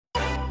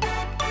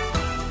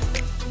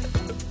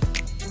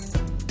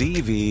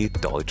DW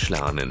Deutsch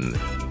lernen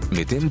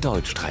mit dem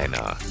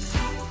Deutschtrainer.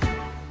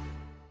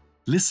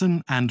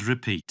 Listen and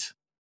repeat.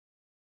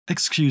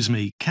 Excuse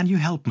me, can you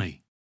help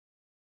me?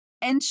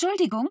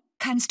 Entschuldigung,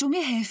 kannst du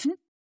mir helfen?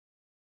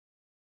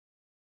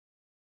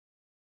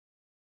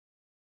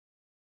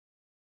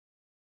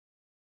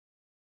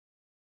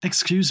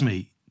 Excuse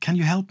me, can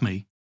you help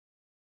me?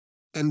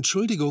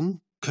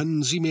 Entschuldigung,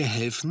 können Sie mir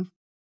helfen?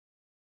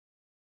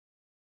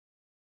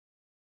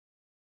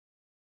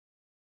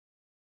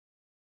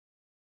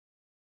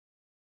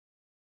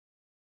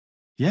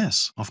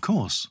 Yes, of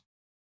course.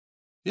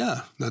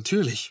 Ja,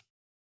 natürlich.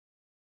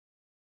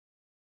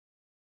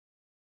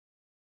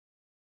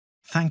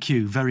 Thank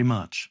you very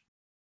much.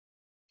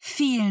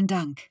 Vielen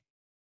Dank.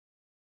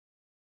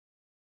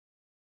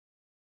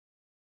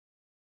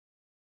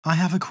 I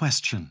have a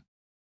question.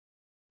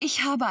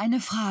 Ich habe eine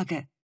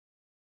Frage.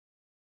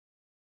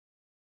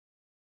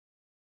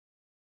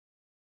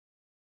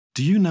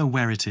 Do you know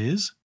where it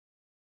is?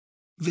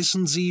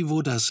 Wissen Sie,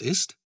 wo das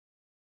ist?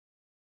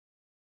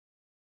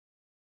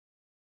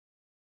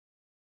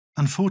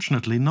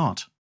 Unfortunately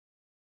not.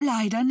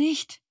 Leider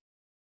nicht.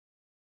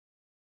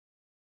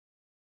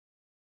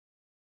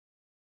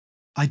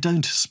 I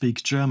don't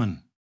speak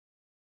German.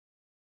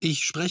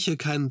 Ich spreche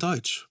kein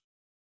Deutsch.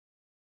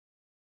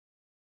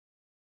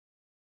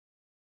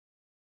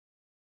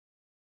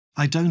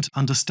 I don't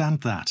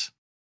understand that.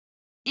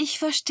 Ich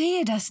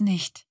verstehe das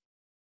nicht.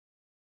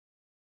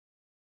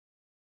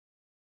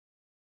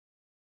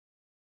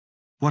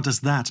 What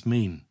does that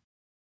mean?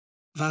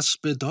 Was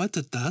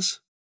bedeutet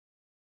das?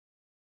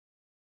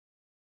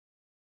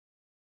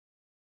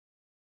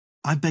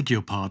 I beg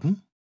your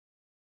pardon?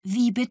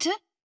 Wie bitte?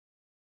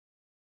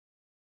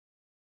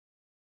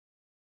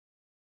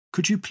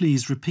 Could you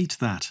please repeat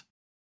that?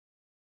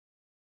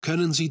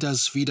 Können Sie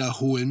das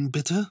wiederholen,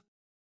 bitte?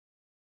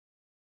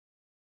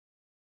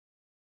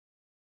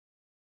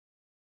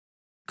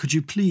 Could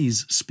you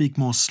please speak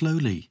more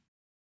slowly?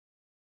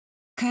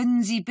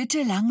 Können Sie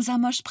bitte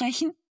langsamer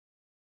sprechen?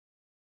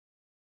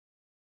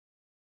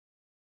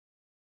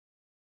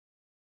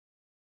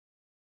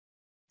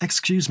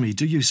 Excuse me,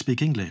 do you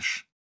speak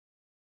English?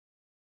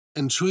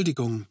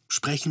 Entschuldigung,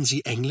 sprechen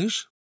Sie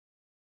Englisch?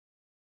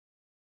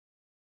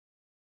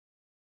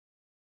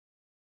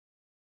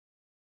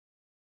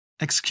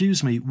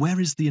 Excuse me,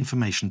 where is the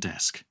information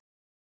desk?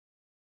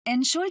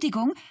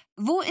 Entschuldigung,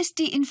 wo ist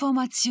die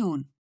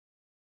Information?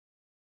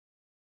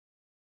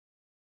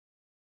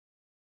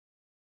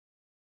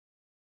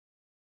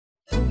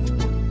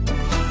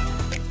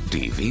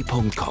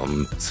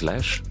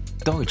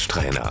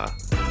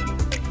 dw.com/Deutschtrainer